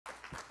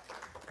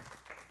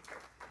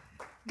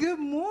Good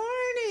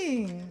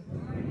morning.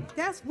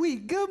 That's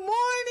weak. Good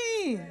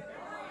morning.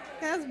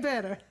 That's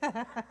better.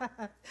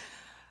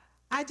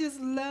 I just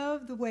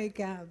love the way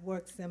God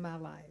works in my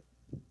life.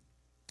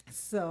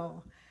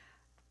 So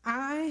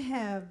I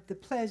have the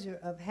pleasure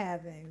of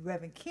having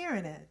Reverend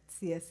Karen at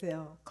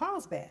CSL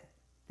Carlsbad.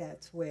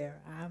 That's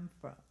where I'm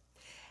from.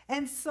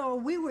 And so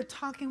we were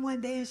talking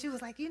one day, and she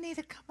was like, "You need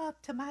to come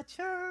up to my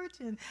church."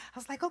 And I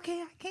was like,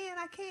 "Okay, I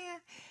can."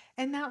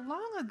 And not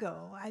long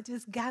ago, I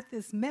just got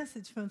this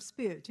message from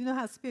Spirit. You know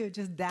how Spirit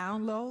just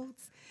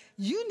downloads?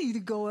 You need to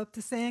go up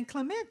to San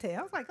Clemente.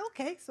 I was like,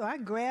 "Okay." So I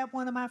grabbed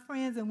one of my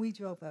friends, and we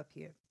drove up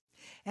here.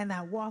 And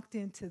I walked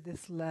into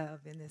this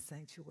love in this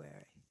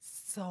sanctuary.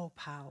 So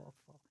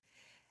powerful.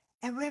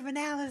 And Reverend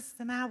Alice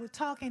and I were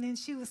talking, and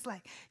she was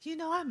like,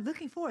 "I'm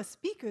looking for a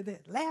speaker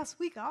that last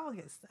week,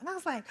 August." And I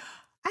was like,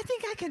 "I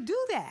think I can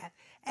do that."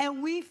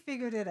 And we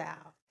figured it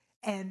out.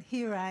 And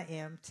here I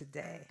am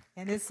today.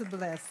 And it's a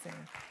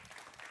blessing.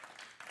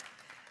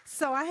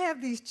 So I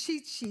have these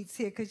cheat sheets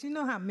here, because you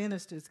know how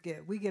ministers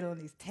get. We get on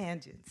these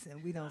tangents,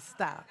 and we don't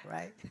stop,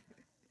 right?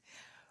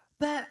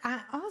 But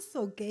I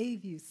also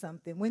gave you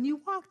something. When you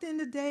walked in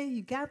today,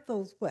 you got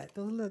those what?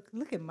 Those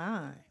look at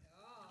mine.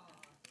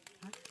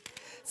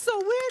 So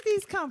where did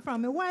these come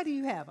from, and why do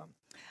you have them?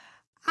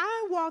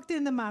 I walked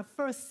into my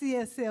first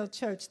CSL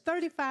church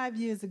 35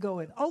 years ago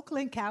in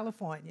Oakland,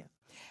 California.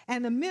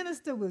 And the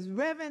minister was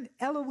Reverend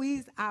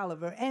Eloise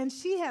Oliver, and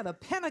she had a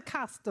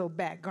Pentecostal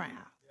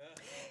background.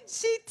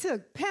 She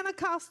took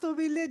Pentecostal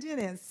religion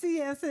and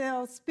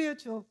CSL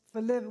spiritual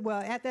for living,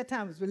 well, at that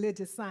time it was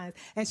religious science,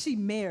 and she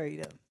married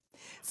him.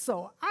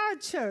 So our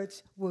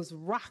church was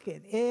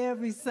rocking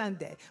every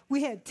Sunday.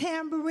 We had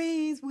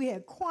tambourines, we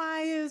had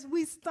choirs,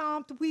 we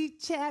stomped, we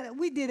chatted,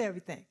 we did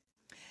everything.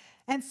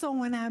 And so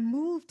when I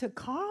moved to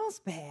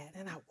Carlsbad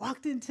and I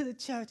walked into the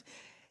church,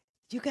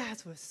 you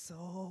guys were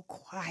so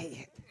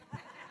quiet.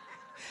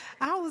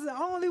 I was the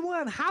only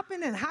one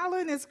hopping and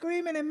hollering and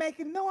screaming and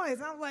making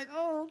noise. I was like,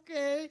 "Oh,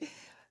 okay."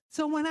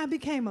 So when I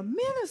became a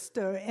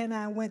minister and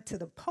I went to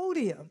the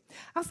podium,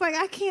 I was like,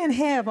 "I can't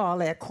have all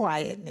that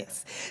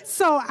quietness."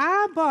 So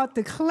I bought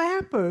the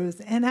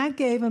clappers and I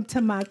gave them to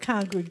my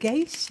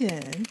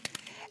congregation,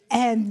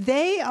 and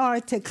they are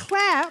to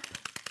clap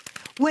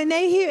when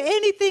they hear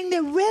anything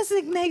that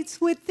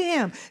resonates with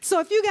them. So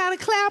if you got a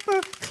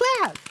clapper,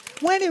 clap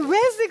when it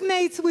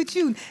resonates with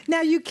you.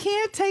 Now, you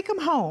can't take them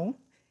home.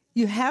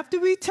 You have to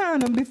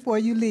return them before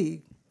you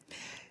leave.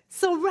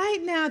 So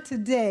right now,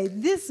 today,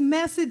 this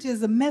message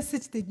is a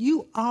message that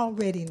you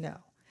already know,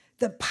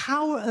 the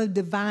power of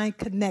divine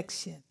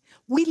connection.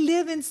 We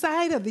live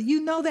inside of it. You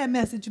know that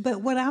message.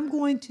 But what I'm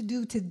going to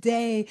do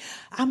today,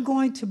 I'm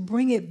going to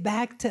bring it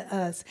back to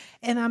us,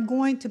 and I'm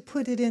going to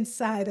put it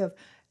inside of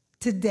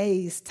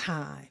today's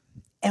time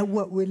and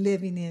what we're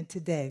living in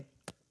today.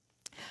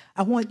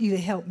 I want you to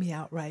help me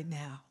out right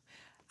now.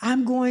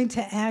 I'm going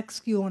to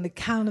ask you on the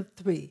count of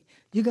 3.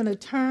 You're going to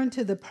turn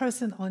to the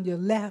person on your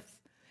left,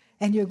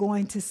 and you're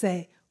going to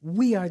say,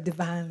 "We are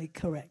divinely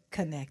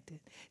connected."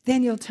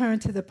 Then you'll turn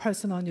to the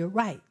person on your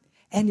right,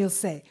 and you'll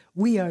say,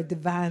 "We are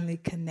divinely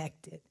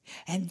connected."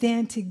 And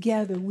then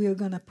together, we're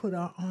going to put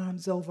our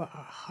arms over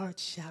our heart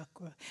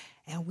chakra,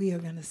 and we are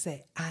going to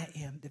say, "I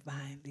am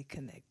divinely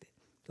connected."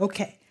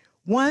 Okay,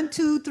 1,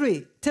 2,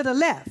 3. To the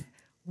left,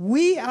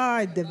 we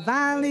are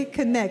divinely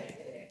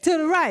connected. To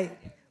the right,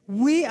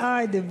 we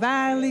are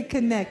divinely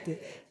connected.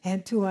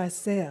 And to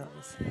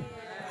ourselves,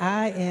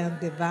 I am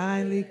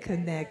divinely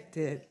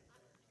connected.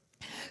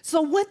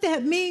 So what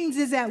that means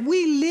is that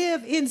we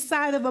live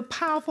inside of a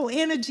powerful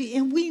energy,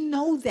 and we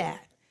know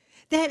that.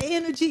 That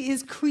energy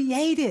is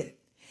created.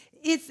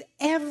 It's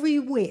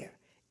everywhere.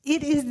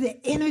 It is the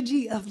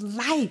energy of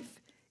life.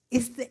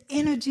 It's the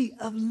energy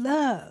of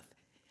love.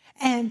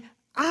 And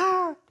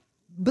our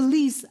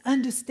beliefs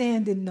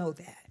understand and know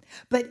that.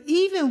 But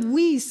even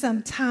we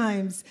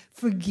sometimes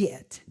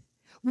forget.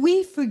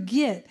 We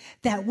forget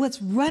that what's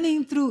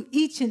running through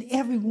each and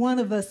every one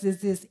of us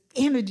is this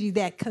energy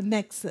that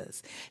connects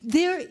us.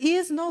 There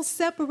is no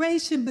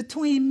separation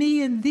between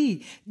me and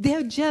thee.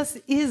 There just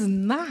is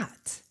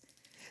not.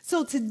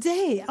 So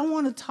today, I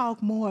want to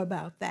talk more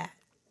about that.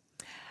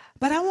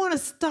 But I want to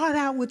start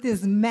out with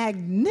this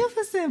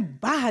magnificent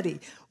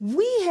body.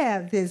 We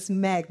have this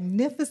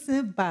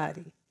magnificent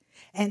body.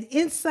 And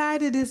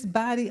inside of this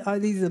body are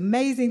these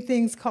amazing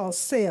things called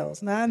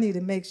cells. Now, I need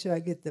to make sure I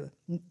get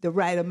the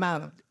right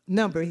amount of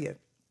number here.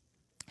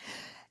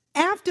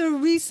 After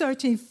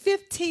researching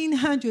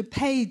 1,500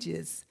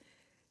 pages,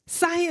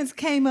 science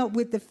came up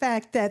with the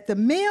fact that the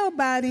male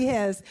body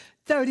has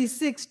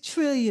 36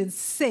 trillion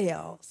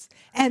cells,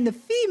 and the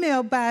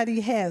female body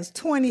has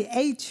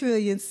 28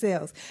 trillion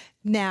cells.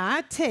 Now,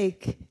 I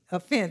take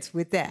offense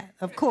with that,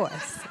 of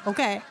course,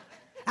 okay?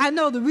 I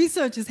know the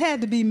researchers had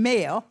to be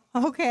male,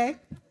 okay?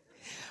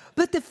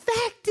 But the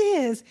fact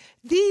is,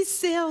 these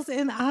cells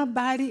in our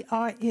body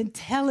are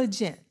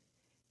intelligent.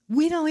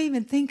 We don't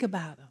even think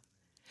about them.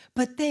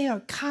 But they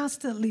are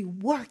constantly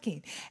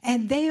working,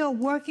 and they are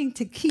working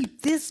to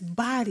keep this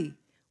body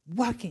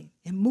working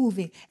and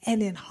moving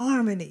and in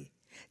harmony.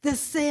 The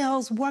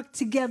cells work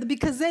together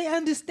because they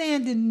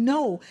understand and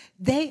know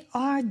they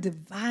are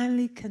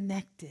divinely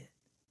connected.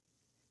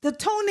 The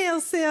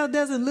toenail cell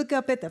doesn't look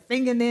up at the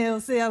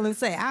fingernail cell and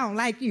say, I don't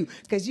like you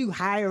because you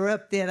higher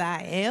up than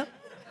I am.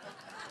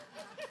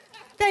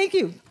 Thank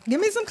you.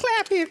 Give me some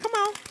clap here. Come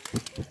on.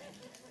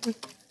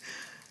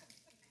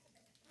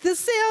 The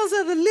cells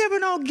of the liver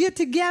don't get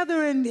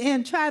together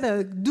and try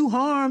to do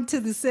harm to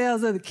the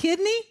cells of the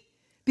kidney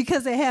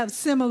because they have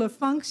similar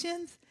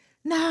functions.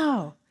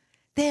 No,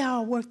 they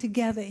all work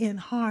together in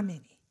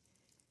harmony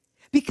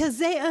because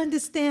they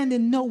understand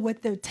and know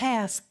what their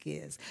task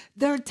is.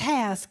 Their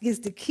task is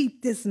to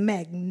keep this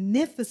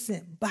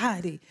magnificent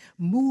body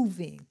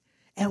moving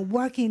and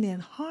working in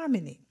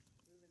harmony.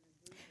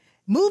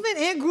 Moving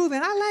and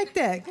grooving. I like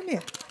that. Come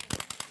here.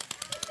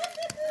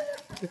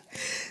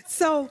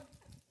 So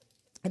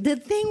the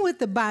thing with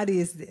the body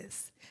is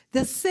this.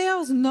 The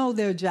cells know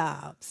their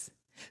jobs.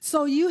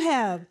 So you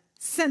have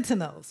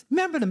sentinels.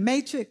 Remember the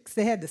Matrix?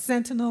 They had the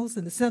sentinels,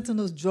 and the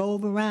sentinels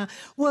drove around.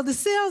 Well, the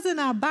cells in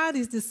our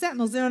bodies, the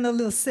sentinels, they're in the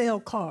little cell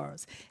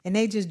cars, and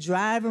they just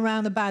drive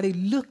around the body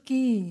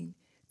looking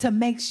to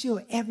make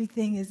sure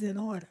everything is in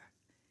order.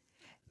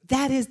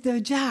 That is their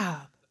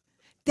job.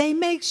 They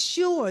make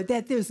sure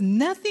that there's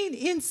nothing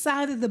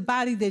inside of the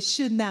body that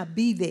should not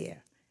be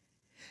there.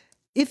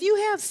 If you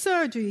have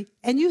surgery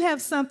and you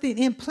have something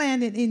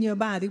implanted in your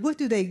body, what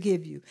do they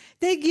give you?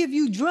 They give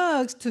you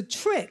drugs to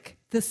trick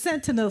the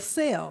sentinel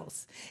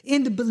cells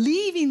into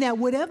believing that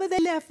whatever they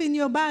left in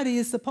your body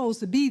is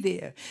supposed to be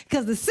there.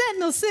 Because the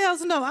sentinel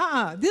cells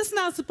know, this is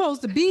not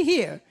supposed to be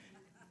here.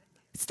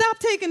 Stop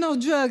taking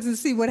those drugs and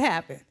see what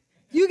happened.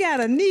 You got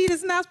a knee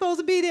that's not supposed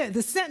to be there.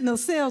 The sentinel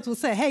cells will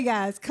say, hey,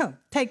 guys, come,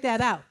 take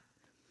that out.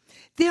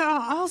 There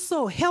are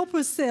also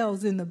helper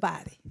cells in the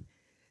body.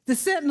 The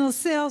sentinel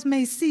cells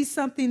may see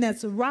something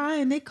that's awry,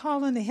 and they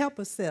call in the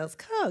helper cells.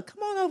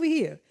 Come on over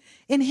here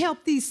and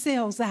help these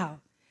cells out.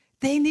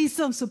 They need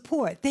some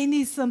support. They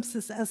need some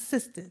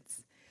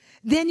assistance.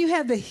 Then you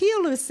have the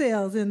healer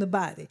cells in the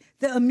body,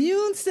 the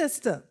immune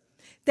system.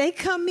 They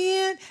come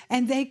in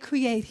and they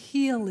create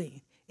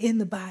healing in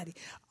the body.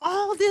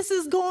 All this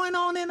is going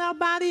on in our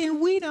body,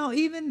 and we don't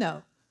even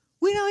know.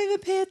 We don't even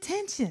pay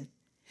attention.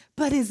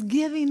 But it's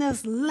giving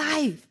us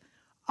life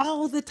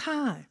all the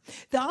time.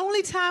 The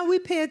only time we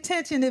pay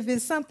attention if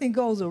it's something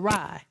goes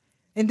awry.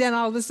 And then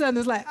all of a sudden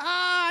it's like,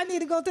 I need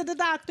to go to the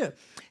doctor.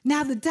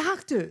 Now the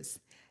doctors,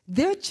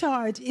 their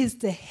charge is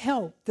to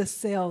help the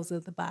cells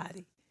of the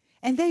body.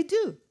 And they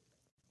do.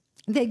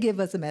 They give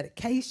us a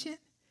medication.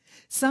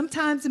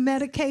 Sometimes the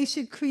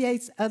medication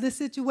creates other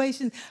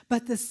situations,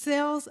 but the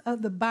cells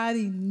of the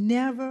body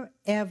never,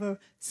 ever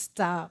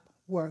stop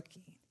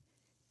working.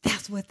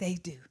 That's what they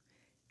do.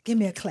 Give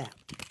me a clap.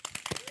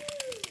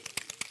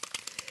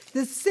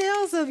 The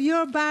cells of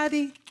your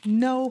body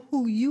know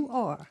who you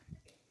are.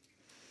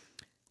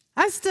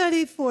 I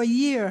studied for a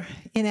year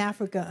in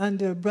Africa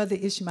under Brother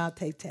Ishmael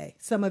Tete.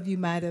 Some of you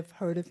might have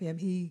heard of him.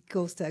 He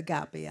goes to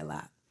Agape a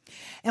lot.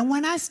 And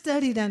when I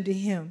studied under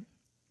him,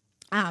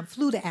 I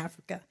flew to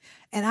Africa,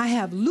 and I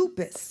have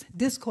lupus,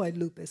 discoid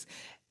lupus.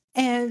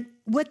 And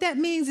what that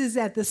means is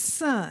that the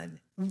sun,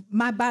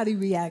 my body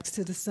reacts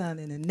to the sun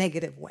in a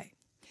negative way.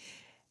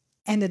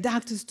 And the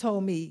doctors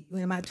told me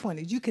in my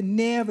 20s, you can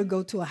never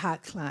go to a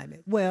hot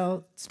climate.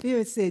 Well,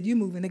 Spirit said, you're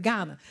moving to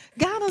Ghana.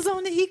 Ghana's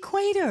on the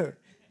equator.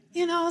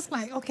 You know, it's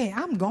like, okay,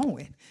 I'm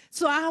going.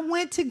 So I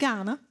went to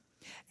Ghana,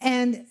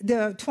 and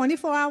the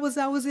 24 hours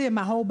I was there,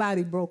 my whole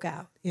body broke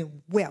out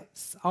in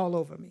welts all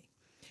over me.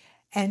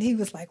 And he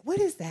was like, what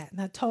is that?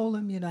 And I told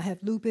him, you know, I have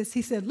lupus.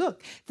 He said,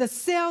 look, the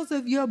cells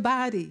of your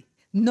body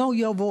know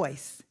your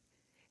voice.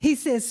 He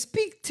said,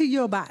 speak to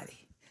your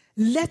body.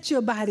 Let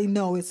your body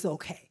know it's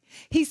okay.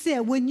 He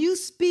said, when you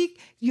speak,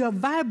 your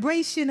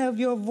vibration of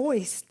your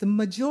voice, the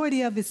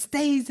majority of it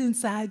stays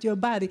inside your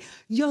body.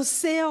 Your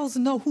cells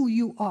know who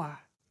you are.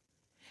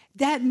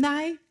 That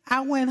night,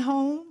 I went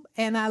home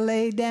and I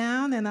laid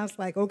down and I was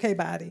like, okay,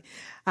 body,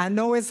 I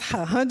know it's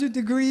 100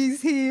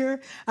 degrees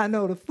here. I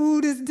know the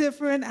food is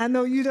different. I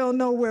know you don't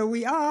know where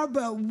we are,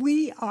 but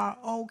we are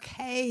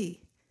okay.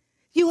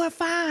 You are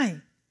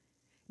fine.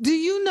 Do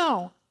you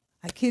know,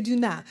 I kid you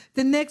not,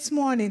 the next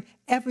morning,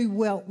 every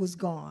welt was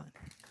gone.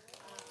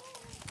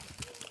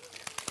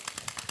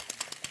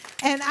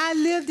 And I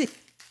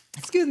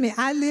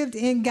lived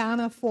in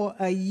Ghana for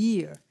a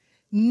year.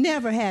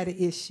 Never had an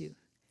issue.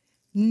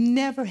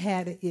 Never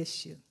had an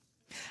issue.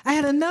 I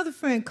had another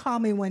friend call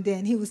me one day,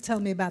 and he was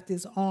telling me about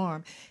this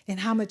arm and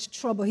how much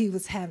trouble he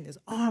was having. His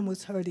arm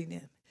was hurting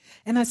him.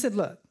 And I said,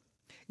 look,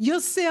 your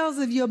cells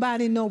of your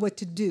body know what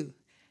to do.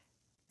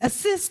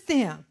 Assist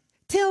them.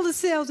 Tell the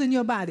cells in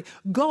your body,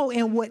 go,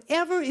 and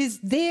whatever is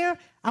there,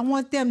 I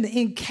want them to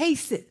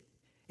encase it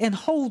and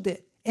hold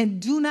it.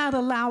 And do not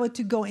allow it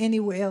to go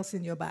anywhere else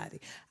in your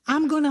body.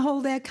 I'm going to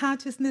hold that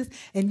consciousness,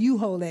 and you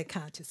hold that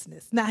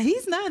consciousness. Now,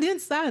 he's not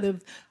inside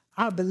of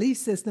our belief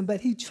system, but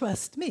he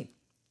trusts me.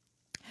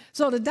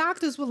 So the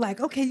doctors were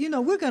like, okay, you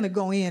know, we're going to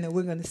go in and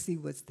we're going to see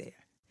what's there.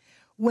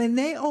 When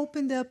they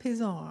opened up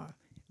his arm,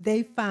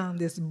 they found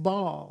this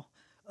ball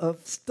of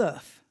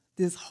stuff,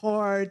 this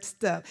hard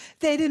stuff.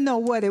 They didn't know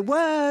what it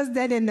was.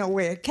 They didn't know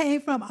where it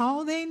came from.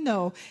 All they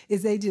know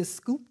is they just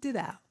scooped it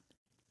out,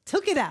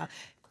 took it out.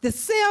 The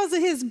cells of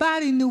his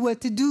body knew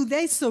what to do.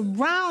 They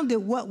surrounded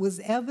what was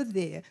ever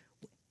there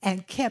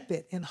and kept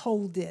it and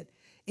hold it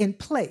in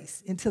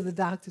place until the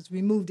doctors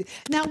removed it.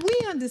 Now,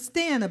 we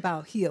understand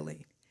about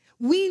healing.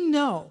 We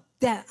know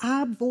that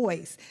our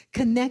voice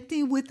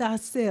connecting with our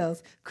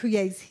cells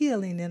creates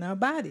healing in our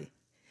body.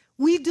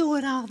 We do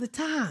it all the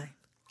time.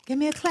 Give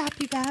me a clap,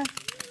 you guys.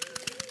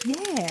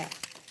 Yeah.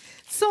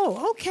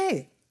 So,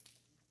 okay.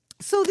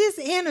 So this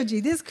energy,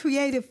 this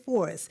creative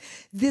force,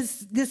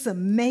 this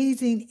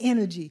amazing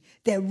energy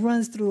that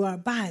runs through our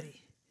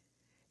body,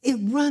 it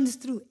runs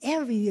through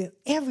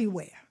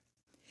everywhere,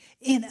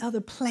 in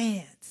other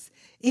planets,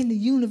 in the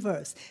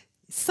universe.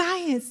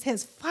 Science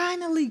has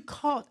finally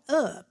caught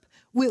up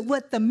with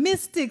what the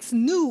mystics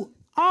knew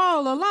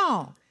all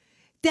along,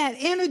 that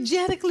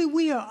energetically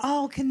we are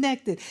all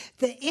connected.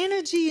 The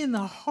energy in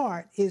the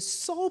heart is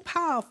so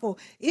powerful,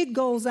 it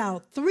goes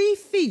out 3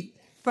 feet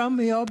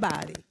from your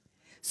body.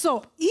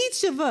 So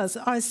each of us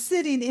are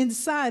sitting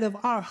inside of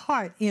our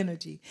heart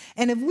energy.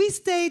 And if we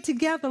stay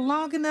together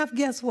long enough,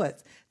 guess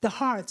what? The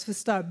hearts will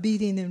start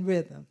beating in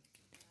rhythm.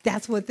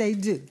 That's what they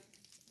do.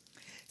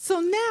 So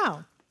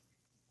now,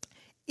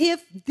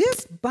 if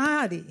this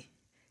body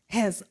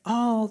has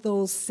all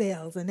those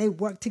cells and they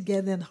work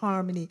together in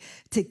harmony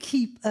to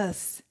keep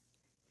us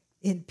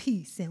in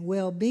peace and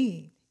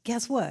well-being,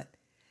 guess what?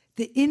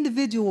 The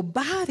individual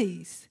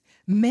bodies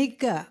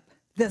make up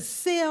the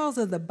cells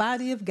of the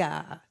body of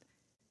God.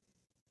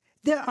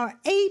 There are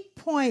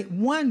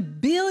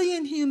 8.1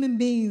 billion human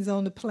beings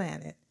on the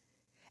planet,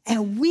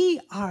 and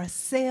we are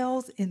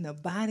cells in the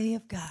body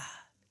of God,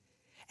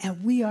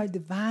 and we are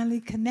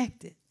divinely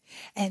connected.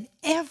 And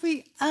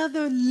every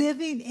other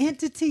living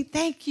entity,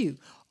 thank you,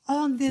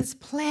 on this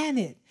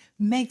planet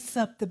makes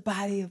up the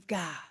body of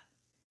God.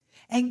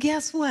 And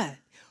guess what?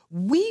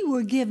 We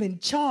were given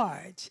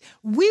charge.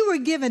 We were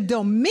given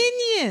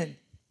dominion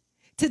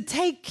to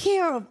take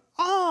care of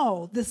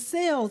all the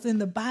cells in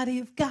the body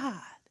of God.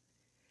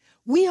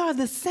 We are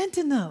the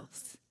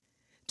sentinels,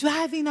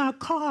 driving our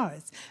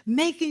cars,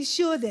 making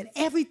sure that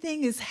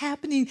everything is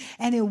happening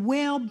and in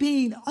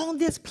well-being on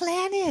this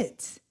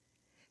planet.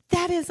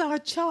 That is our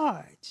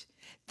charge.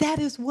 That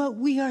is what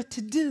we are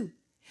to do.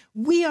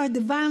 We are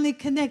divinely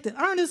connected.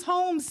 Ernest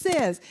Holmes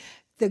says,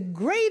 the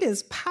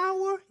greatest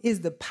power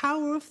is the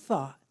power of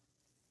thought.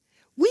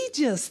 We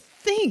just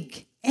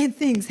think and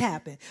things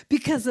happen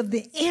because of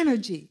the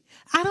energy.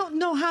 I don't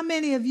know how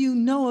many of you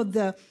know of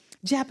the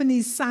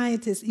Japanese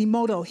scientist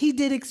Emoto. He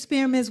did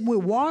experiments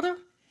with water.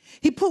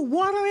 He put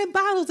water in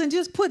bottles and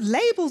just put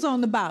labels on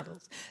the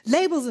bottles.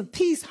 Labels of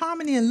peace,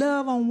 harmony, and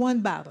love on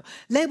one bottle.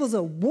 Labels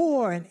of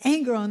war and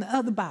anger on the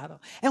other bottle.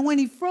 And when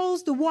he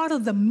froze the water,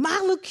 the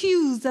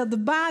molecules of the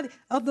body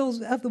of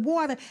the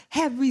water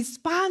had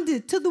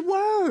responded to the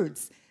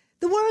words.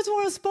 The words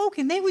weren't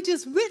spoken. They were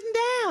just written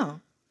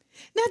down.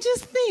 Now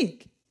just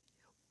think.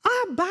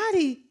 Our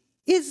body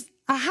is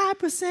a high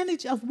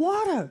percentage of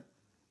water.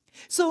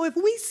 So if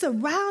we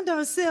surround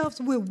ourselves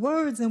with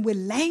words and with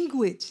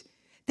language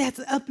that's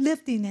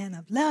uplifting and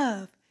of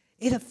love,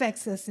 it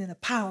affects us in a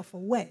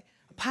powerful way,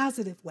 a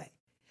positive way.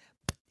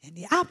 And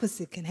the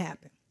opposite can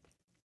happen.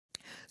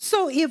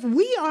 So if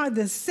we are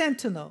the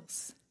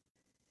sentinels,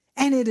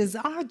 and it is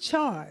our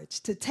charge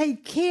to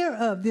take care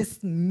of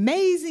this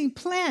amazing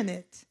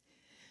planet,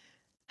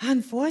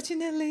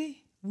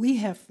 unfortunately, we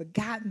have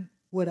forgotten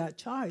what our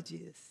charge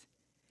is.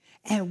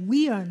 And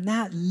we are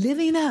not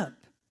living up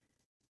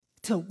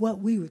to what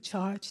we were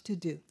charged to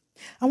do.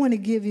 I want to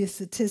give you a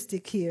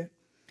statistic here.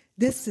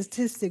 This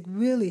statistic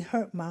really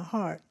hurt my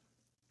heart.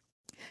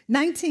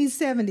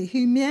 1970,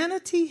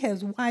 humanity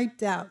has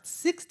wiped out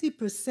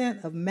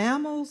 60% of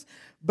mammals,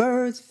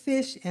 birds,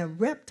 fish, and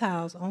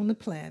reptiles on the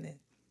planet.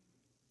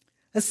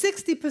 A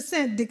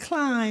 60%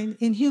 decline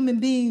in human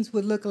beings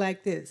would look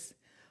like this.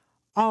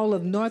 All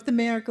of North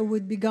America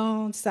would be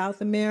gone,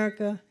 South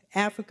America,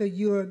 Africa,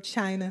 Europe,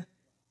 China,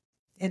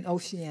 and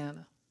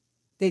Oceania.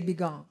 They'd be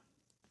gone.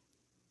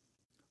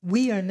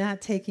 We are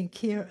not taking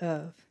care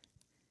of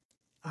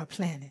our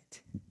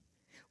planet.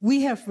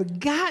 We have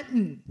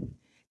forgotten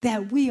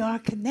that we are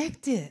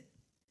connected,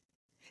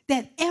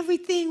 that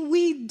everything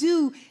we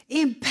do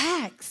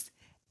impacts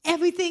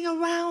everything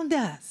around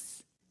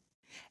us.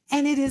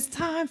 And it is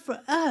time for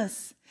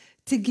us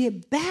to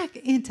get back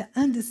into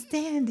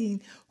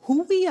understanding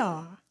who we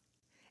are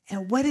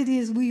and what it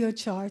is we are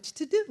charged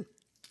to do,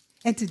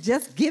 and to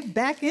just get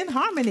back in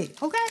harmony,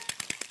 okay?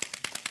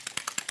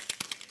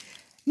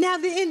 Now,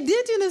 the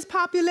indigenous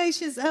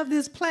populations of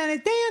this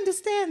planet, they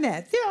understand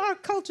that. There are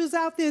cultures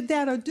out there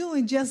that are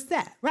doing just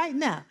that right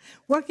now,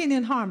 working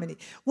in harmony.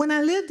 When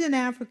I lived in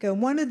Africa,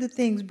 one of the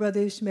things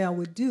Brother Ishmael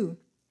would do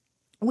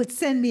would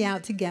send me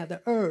out to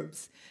gather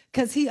herbs,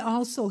 because he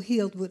also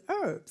healed with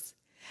herbs.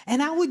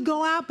 And I would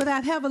go out, but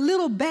I'd have a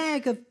little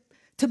bag of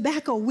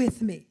tobacco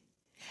with me.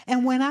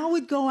 And when I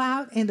would go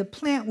out and the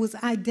plant was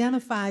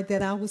identified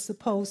that I was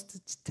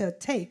supposed to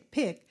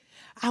pick,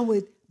 I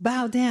would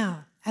bow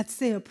down, I'd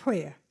say a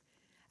prayer.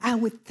 I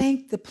would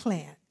thank the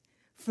plant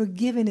for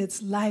giving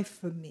its life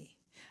for me.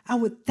 I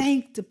would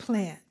thank the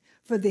plant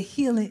for the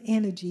healing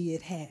energy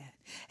it had.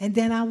 And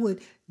then I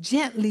would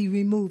gently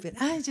remove it.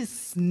 I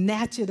just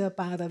snatch it up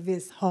out of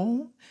its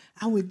home.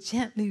 I would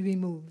gently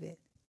remove it.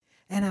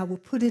 And I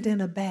would put it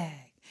in a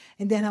bag.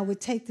 And then I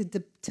would take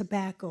the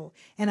tobacco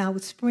and I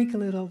would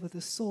sprinkle it over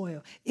the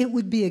soil. It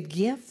would be a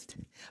gift,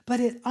 but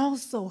it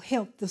also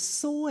helped the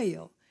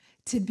soil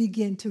to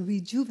begin to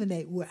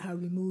rejuvenate where I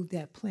removed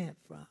that plant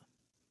from.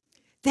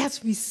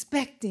 That's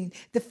respecting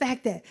the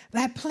fact that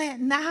that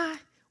plant and I,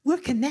 we're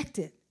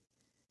connected.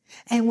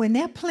 And when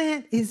that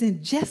plant is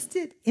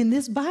ingested in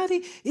this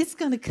body, it's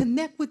going to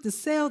connect with the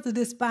cells of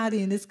this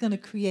body and it's going to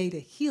create a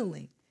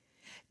healing.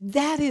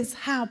 That is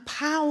how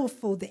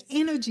powerful the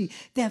energy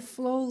that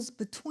flows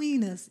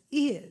between us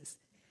is.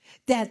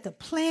 That the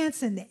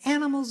plants and the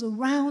animals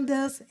around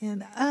us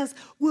and us,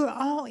 we're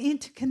all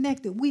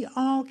interconnected. We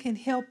all can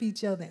help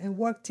each other and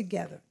work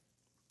together.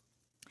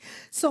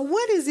 So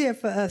what is there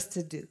for us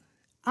to do?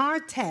 Our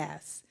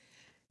task,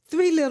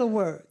 3 little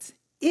words.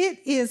 It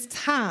is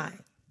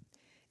time.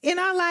 In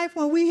our life,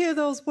 when we hear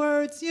those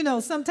words, you know,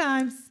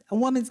 sometimes a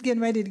woman's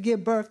getting ready to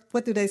give birth.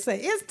 What do they say?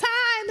 It's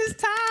time,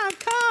 it's time,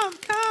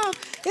 come,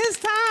 it's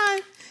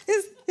time.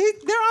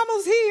 They're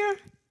almost here.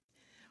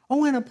 Or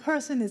when a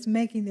person is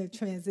making their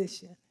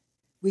transition,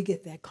 we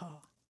get that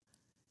call.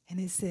 And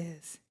it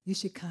says, you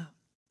should come.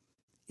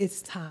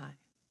 It's time.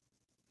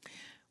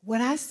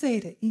 What I say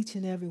to each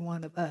and every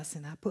one of us,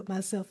 and I put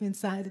myself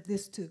inside of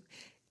this too,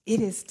 it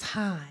is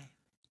time.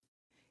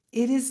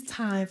 It is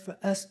time for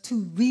us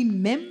to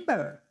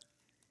remember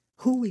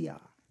who we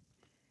are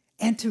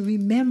and to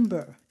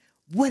remember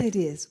what it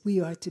is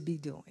we are to be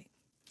doing.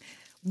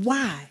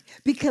 Why?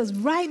 Because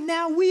right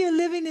now we are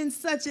living in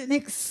such an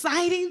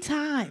exciting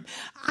time.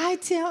 I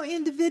tell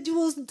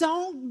individuals,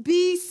 don't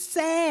be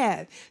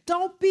sad.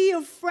 Don't be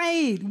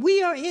afraid.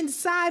 We are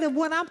inside of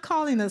what I'm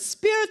calling a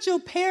spiritual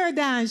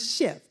paradigm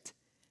shift.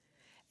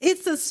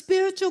 It's a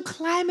spiritual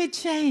climate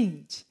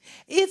change.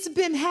 It's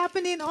been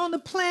happening on the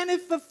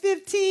planet for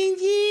 15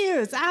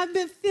 years. I've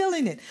been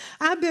feeling it.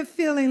 I've been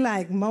feeling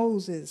like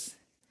Moses.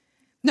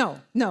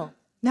 No,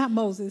 not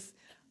Moses.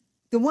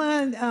 The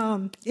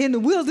one in the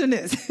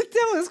wilderness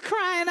that was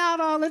crying out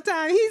all the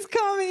time, he's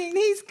coming,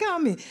 he's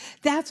coming.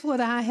 That's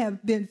what I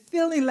have been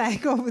feeling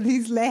like over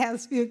these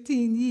last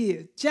 15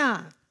 years,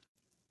 John.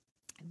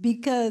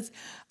 Because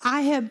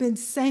I have been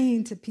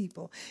saying to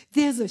people,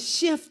 there's a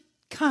shift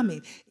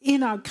coming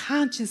in our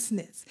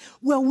consciousness.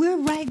 Well, we're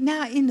right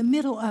now in the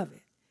middle of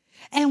it.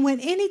 And when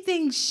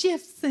anything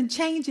shifts and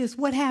changes,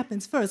 what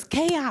happens first?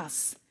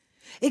 Chaos.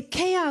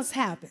 Chaos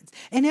happens,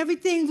 and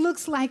everything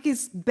looks like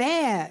it's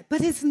bad,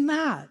 but it's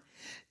not.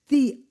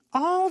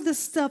 All the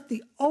stuff,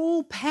 the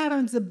old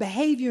patterns of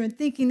behavior and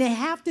thinking, they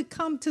have to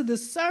come to the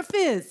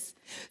surface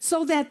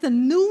so that the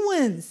new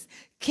ones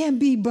can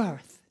be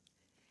birthed.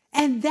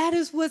 And that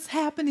is what's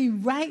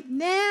happening right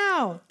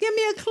now. Give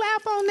me a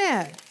clap on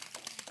that.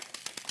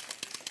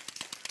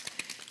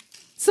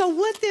 So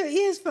what there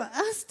is for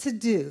us to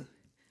do,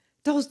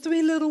 those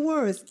 3 little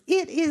words,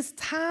 it is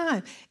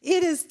time.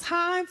 It is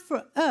time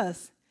for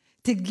us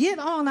to get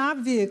on our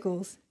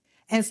vehicles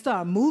and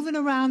start moving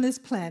around this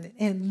planet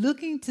and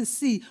looking to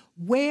see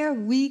where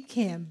we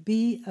can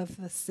be of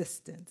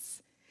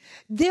assistance.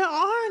 There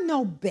are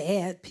no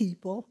bad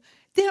people.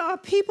 There are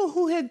people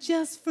who have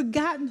just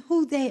forgotten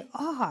who they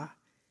are.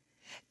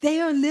 They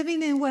are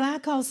living in what I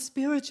call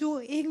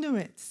spiritual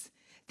ignorance.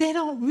 They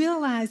don't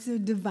realize they're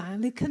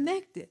divinely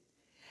connected.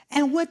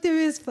 And what there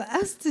is for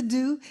us to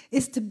do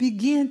is to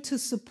begin to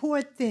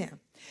support them.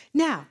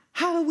 Now,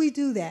 how do we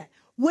do that?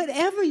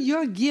 Whatever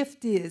your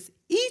gift is,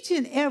 each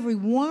and every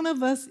one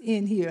of us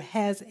in here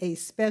has a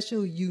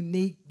special,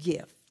 unique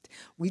gift.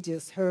 We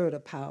just heard a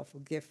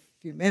powerful gift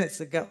a few minutes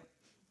ago.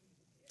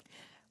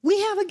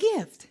 We have a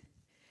gift,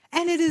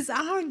 and it is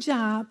our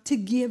job to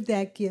give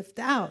that gift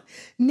out.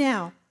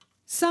 Now,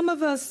 some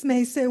of us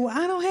may say, well,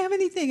 I don't have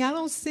anything. I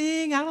don't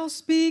sing. I don't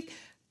speak.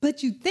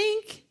 But you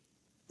think.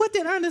 What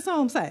did Ernest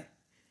Holmes say?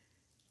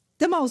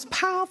 The most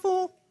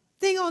powerful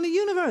thing on the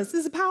universe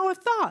is the power of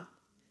thought.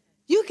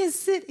 You can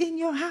sit in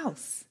your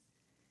house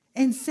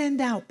and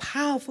send out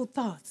powerful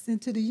thoughts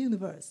into the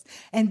universe.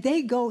 And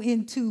they go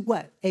into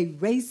what? A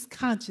race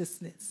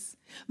consciousness.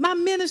 My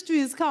ministry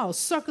is called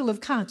Circle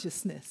of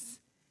Consciousness.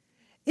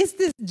 It's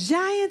this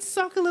giant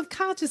circle of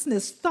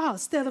consciousness,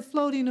 thoughts that are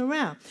floating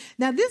around.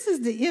 Now, this is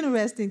the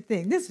interesting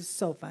thing. This is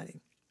so funny.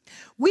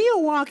 We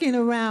are walking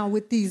around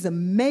with these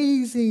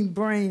amazing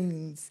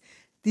brains,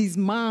 these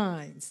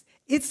minds.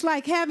 It's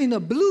like having a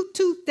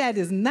Bluetooth that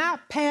is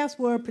not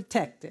password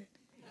protected.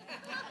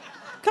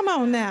 Come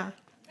on now.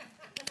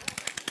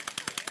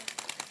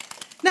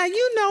 Now,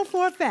 you know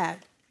for a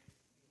fact,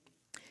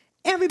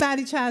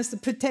 everybody tries to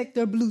protect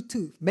their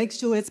Bluetooth. Make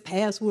sure it's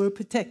password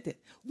protected.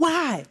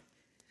 Why?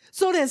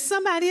 So that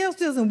somebody else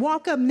doesn't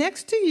walk up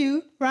next to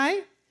you,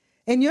 right?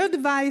 And your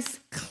device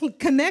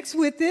connects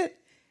with it,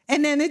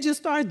 and then it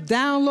just starts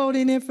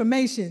downloading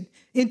information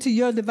into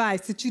your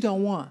device that you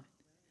don't want.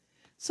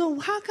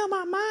 So how come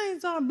our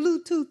minds aren't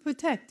Bluetooth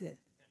protected?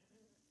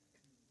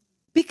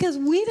 Because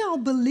we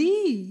don't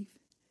believe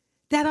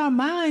that our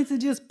minds are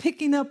just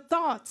picking up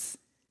thoughts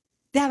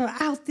that are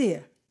out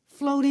there,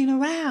 floating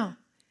around,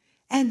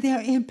 and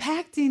they're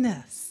impacting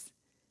us.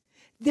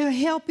 They're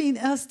helping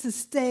us to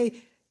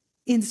stay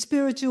in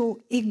spiritual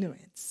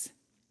ignorance.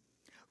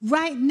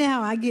 Right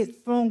now, I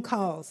get phone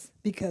calls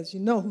because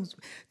you know who's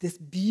this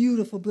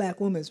beautiful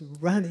black woman is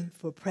running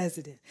for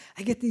president.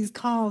 I get these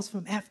calls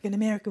from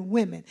African-American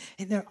women,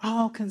 and they're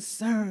all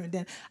concerned.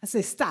 And I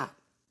say, stop.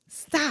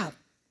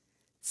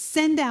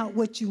 Send out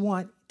what you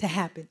want to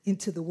happen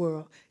into the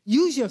world.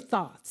 Use your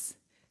thoughts.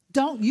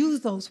 Don't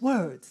use those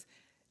words.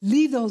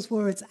 Leave those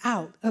words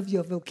out of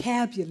your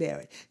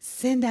vocabulary.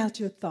 Send out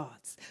your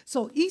thoughts.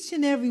 So each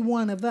and every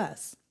one of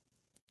us,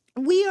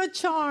 we are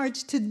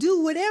charged to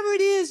do whatever it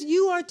is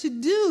you are to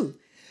do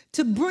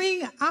to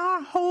bring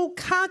our whole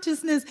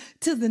consciousness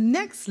to the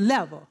next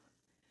level.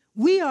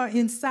 We are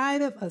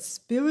inside of a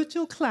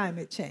spiritual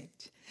climate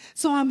change.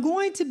 So I'm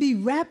going to be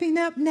wrapping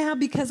up now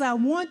because I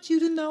want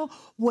you to know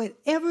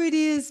whatever it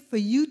is for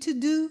you to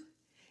do,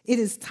 it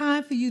is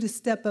time for you to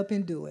step up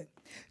and do it.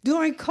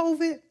 During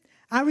COVID,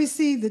 I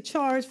received the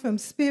charge from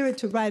Spirit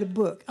to write a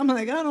book. I'm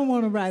like, I don't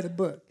want to write a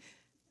book.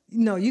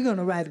 No, you're going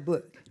to write a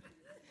book.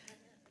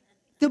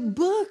 The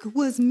book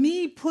was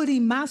me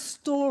putting my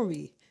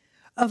story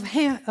of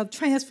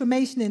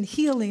transformation and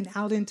healing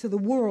out into the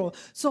world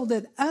so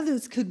that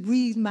others could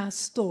read my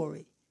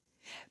story.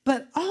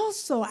 But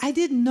also, I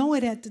didn't know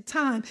it at the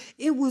time,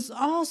 it was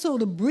also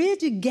to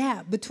bridge a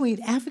gap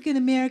between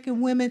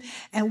African-American women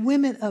and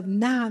women of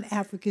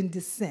non-African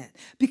descent,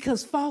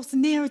 because false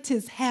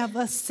narratives have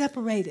us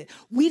separated.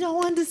 We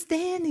don't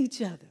understand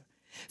each other.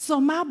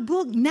 So my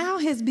book now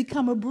has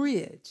become a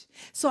bridge.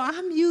 So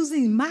I'm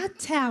using my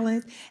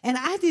talent, and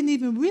I didn't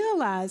even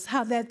realize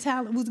how that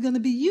talent was going to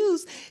be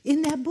used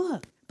in that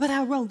book, but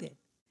I wrote it.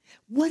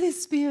 What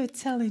is Spirit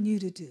telling you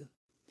to do?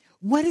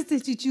 What is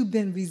it that you've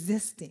been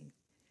resisting?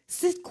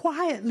 Sit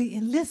quietly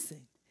and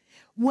listen.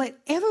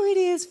 Whatever it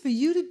is for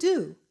you to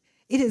do,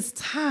 it is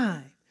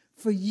time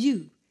for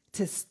you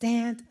to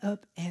stand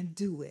up and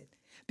do it,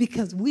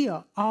 because we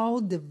are all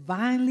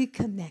divinely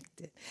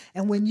connected.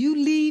 And when you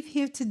leave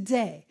here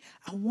today,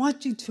 I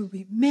want you to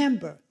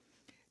remember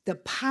the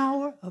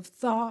power of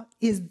thought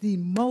is the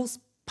most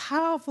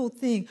powerful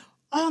thing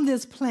on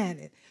this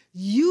planet.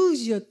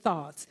 Use your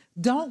thoughts.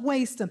 Don't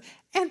waste them.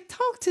 And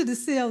talk to the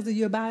cells of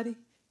your body.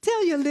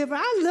 Tell your liver,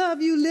 I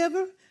love you,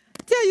 liver.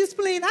 Tell your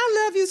spleen,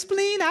 I love you,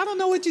 spleen. I don't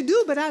know what you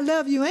do, but I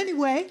love you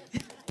anyway.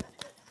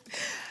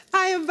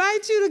 I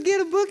invite you to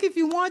get a book if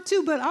you want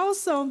to, but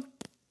also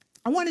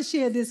I want to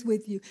share this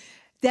with you,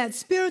 that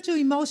spiritual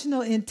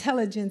emotional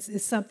intelligence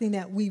is something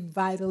that we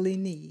vitally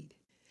need.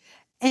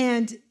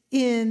 And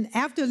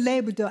after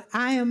Labor Day,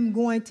 I am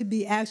going to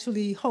be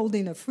actually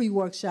holding a free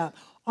workshop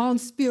on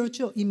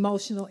spiritual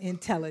emotional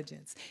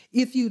intelligence.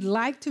 If you'd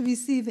like to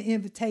receive an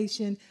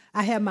invitation,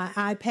 I have my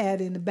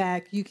iPad in the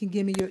back. You can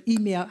give me your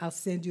email. I'll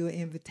send you an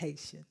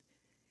invitation.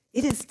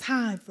 It is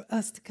time for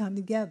us to come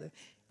together.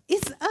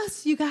 It's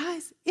us, you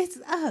guys. It's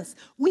us.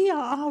 We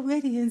are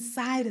already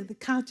inside of the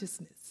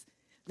consciousness.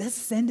 Let's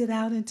send it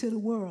out into the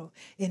world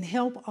and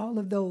help all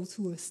of those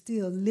who are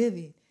still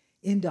living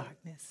in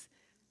darkness.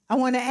 I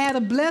want to add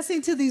a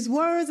blessing to these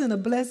words and a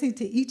blessing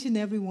to each and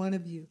every one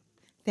of you.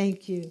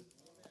 Thank you.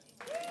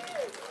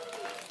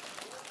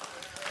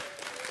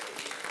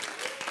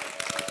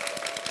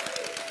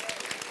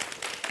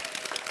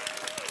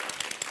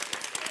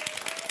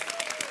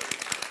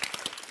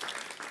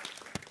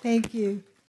 Thank you.